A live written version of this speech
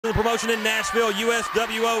wrestling promotion in Nashville,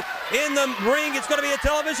 USWO. In the ring, it's going to be a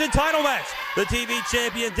television title match. The TV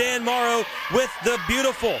champion, Dan Morrow, with the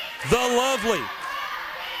beautiful, the lovely,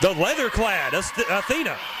 the leather-clad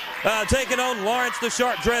Athena, taking on Lawrence, the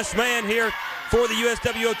sharp-dressed man, here for the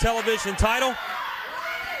USWO television title.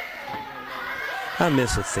 I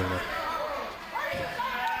miss Athena.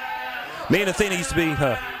 Me and Athena used to be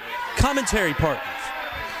commentary partners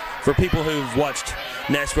for people who've watched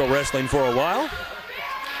Nashville wrestling for a while.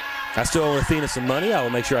 I still owe Athena some money. I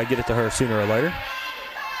will make sure I get it to her sooner or later.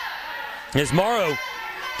 Here's Morrow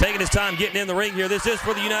taking his time getting in the ring here. This is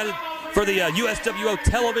for the USWO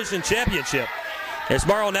Television Championship. Here's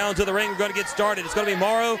Morrow now into the ring. We're going to get started. It's going to be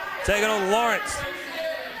Morrow taking on Lawrence.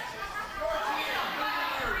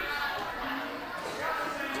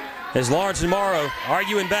 As Lawrence and Morrow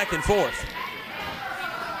arguing back and forth.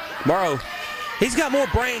 Morrow, he's got more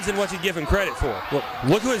brains than what you give him credit for.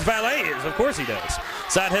 Look who his valet is. Of course he does.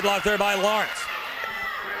 Side headlock there by Lawrence.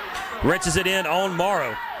 Wrenches it in on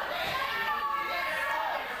Morrow.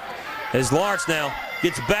 As Lawrence now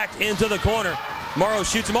gets back into the corner. Morrow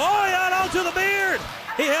shoots him. Oh, he held on to the beard.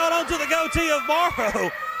 He held on to the goatee of Morrow.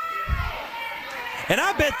 And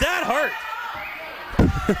I bet that hurt.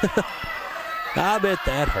 I bet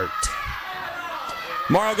that hurt.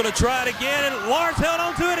 Morrow going to try it again, and Lawrence held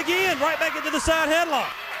on to it again, right back into the side headlock.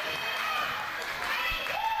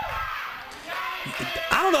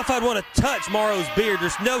 I don't know if I'd want to touch Morrow's beard.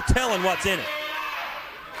 There's no telling what's in it.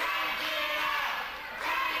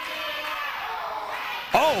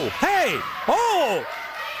 Oh, hey, oh,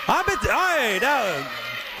 I bet, hey,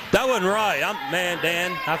 that wasn't right. Man,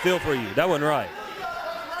 Dan, I feel for you. That wasn't right.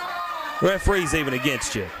 Referee's even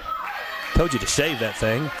against you. Told you to shave that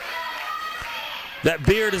thing. That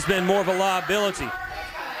beard has been more of a liability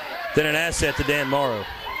than an asset to Dan Morrow.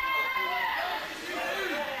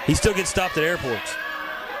 He still gets stopped at airports.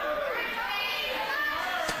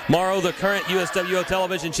 Morrow, the current USWO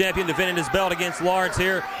television champion, defending his belt against Lawrence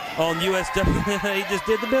here on USWO. He just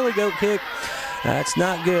did the Billy Goat kick. That's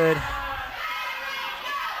not good.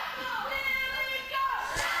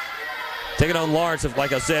 Taking on Lawrence,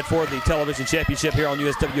 like I said, for the television championship here on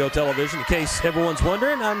USWO television. In case everyone's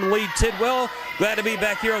wondering, I'm Lee Tidwell. Glad to be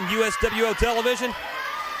back here on USWO television.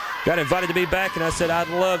 Got invited to be back, and I said I'd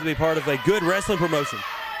love to be part of a good wrestling promotion.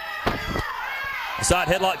 Side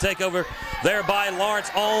headlock takeover there by Lawrence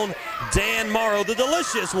on Dan Morrow, the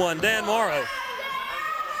delicious one, Dan Morrow.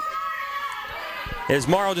 Is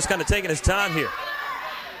Morrow just kind of taking his time here.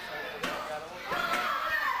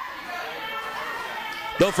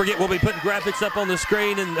 Don't forget, we'll be putting graphics up on the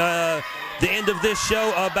screen and the end of this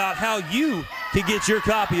show about how you can get your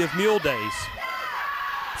copy of Mule Days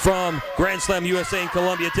from Grand Slam USA in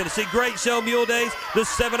Columbia, Tennessee. Great show, Mule Days, the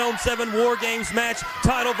 7-on-7 War Games match,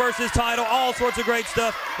 title versus title, all sorts of great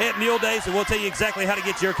stuff at Mule Days, and we'll tell you exactly how to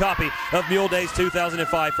get your copy of Mule Days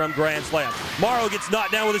 2005 from Grand Slam. Morrow gets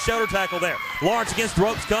knocked down with a shoulder tackle there. Lawrence against the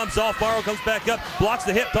ropes, comes off. Morrow comes back up, blocks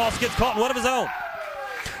the hip toss, gets caught in one of his own.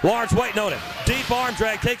 Lawrence waiting on him. Deep arm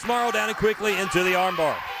drag takes Morrow down and quickly into the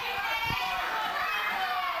armbar.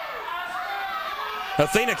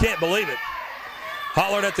 Athena can't believe it.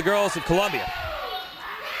 Hollered at the girls of Columbia.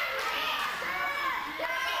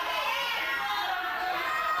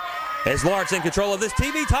 As Lawrence in control of this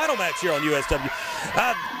TV title match here on USW.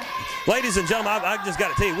 Ladies and gentlemen, I just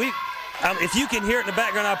got to tell you, if you can hear it in the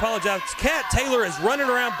background, I apologize. Kat Taylor is running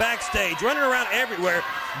around backstage, running around everywhere,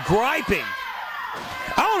 griping.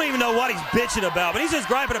 I don't even know what he's bitching about, but he's just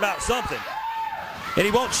griping about something. And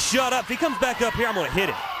he won't shut up. If he comes back up here, I'm going to hit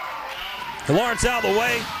him. And Lawrence out of the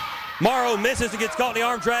way. Morrow misses and gets caught in the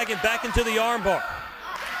arm drag and back into the armbar.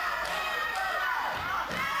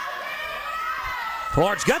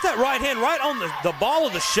 Lawrence got that right hand right on the ball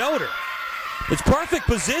of the shoulder. It's perfect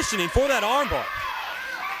positioning for that armbar.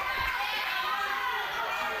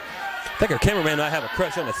 I think our cameraman might have a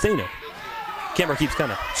crush on Athena. Camera keeps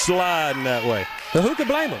kind of sliding that way. But who can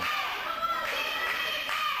blame him?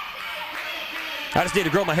 I just need to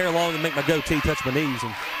grow my hair long and make my goatee touch my knees,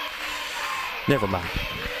 and never mind.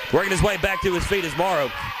 Working his way back to his feet is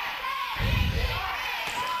Morrow.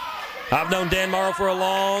 I've known Dan Morrow for a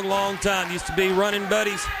long, long time. Used to be running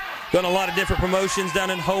buddies. Done a lot of different promotions down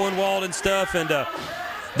in Hohenwald and stuff. And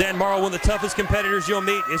Dan Morrow, one of the toughest competitors you'll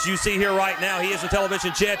meet. As you see here right now, he is a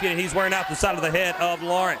television champion, and he's wearing out the side of the head of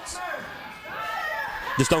Lawrence.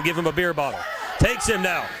 Just don't give him a beer bottle. Takes him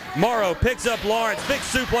now. Morrow picks up Lawrence. Big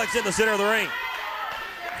suplex in the center of the ring.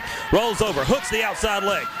 Rolls over, hooks the outside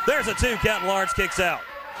leg. There's a 2 count, and Lawrence kicks out.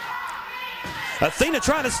 Athena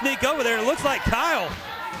trying to sneak over there, and it looks like Kyle,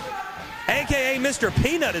 a.k.a. Mr.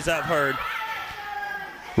 Peanut, as I've heard,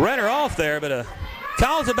 ran her off there, but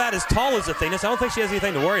Kyle's about as tall as Athena, so I don't think she has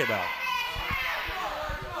anything to worry about.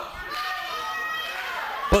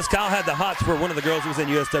 Plus, Kyle had the hots for one of the girls who was in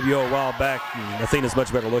USWO a while back. And Athena's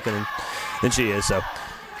much better looking than she is. So,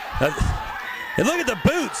 and look at the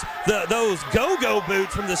boots, those go-go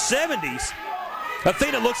boots from the 70s.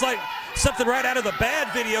 Athena looks like something right out of the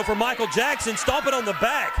Bad video for Michael Jackson, stomping on the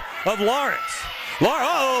back of Lawrence.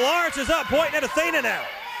 Lawrence is up, pointing at Athena now.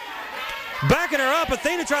 Backing her up,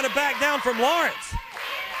 Athena trying to back down from Lawrence.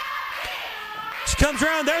 She comes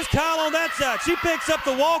around, there's Kyle on that side. She picks up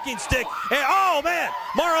the walking stick, and oh man,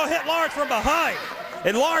 Morrow hit Lawrence from behind.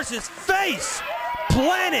 And Lawrence's face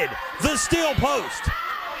planted the steel post.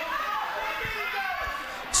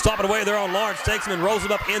 Stomping away there on Lawrence, takes him and rolls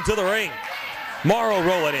him up into the ring. Morrow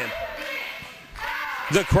rolling in.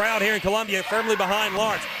 The crowd here in Columbia firmly behind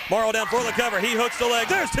Lawrence. Morrow down for the cover, he hooks the leg,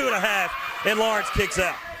 there's 2.5, and Lawrence kicks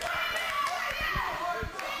out.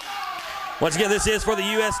 Once again, this is for the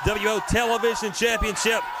USWO Television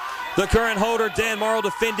Championship. The current holder, Dan Morrow,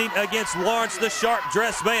 defending against Lawrence, the sharp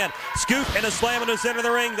dressed man. Scoop and a slam in the center of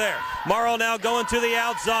the ring there. Morrow now going to the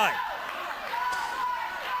outside.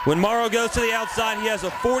 When Morrow goes to the outside, he has a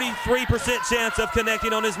 43% chance of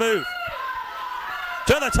connecting on his move.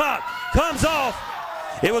 To the top, comes off.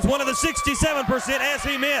 It was one of the 67% as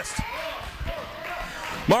he missed.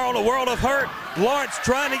 Morrow in a world of hurt. Lawrence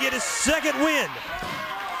trying to get his second win.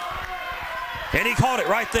 And he caught it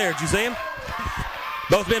right there. Did you see him?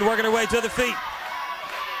 Both men working their way to the feet.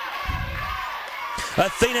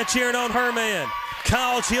 Athena cheering on her man.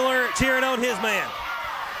 Kyle cheering on his man.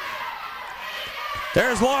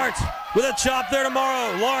 There's Lawrence with a chop there to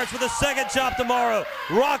Morrow. Lawrence with a second chop to Morrow.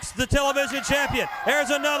 Rocks the television champion. There's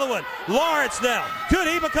another one. Lawrence now. Could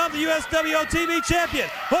he become the USWO TV champion?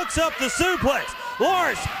 Hooks up the suplex.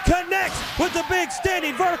 Lawrence connects with the big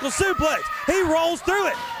standing vertical suplex. He rolls through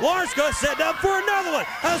it. Lawrence goes set up for another one.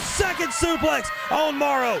 A second suplex on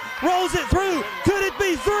Morrow. Rolls it through. Could it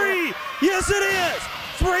be 3? Yes, it is.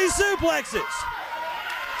 3 suplexes.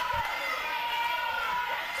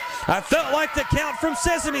 I felt like the count from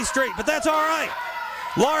Sesame Street, but that's all right.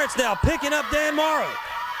 Lawrence now picking up Dan Morrow.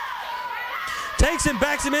 Takes him,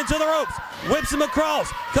 backs him into the ropes, whips him across,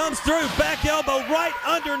 comes through, back elbow right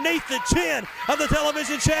underneath the chin of the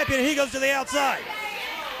television champion. He goes to the outside.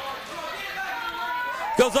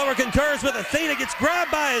 Goes over, concurs with Athena, gets grabbed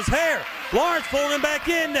by his hair. Lawrence pulling him back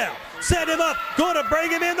in now. Set him up, going to bring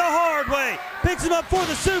him in the hard way. Picks him up for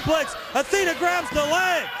the suplex. Athena grabs the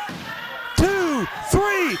leg. 2,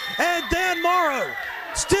 3, and Dan Morrow,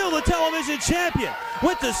 still the television champion.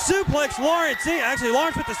 With the suplex, Lawrence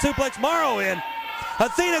with the suplex Morrow in.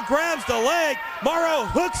 Athena grabs the leg, Morrow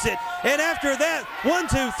hooks it, and after that, 1,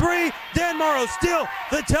 2, 3, Dan Morrow still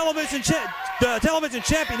the television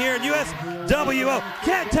champion here in USWO.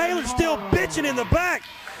 Cat Taylor still bitching in the back.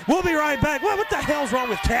 We'll be right back. What the hell's wrong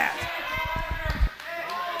with Cat?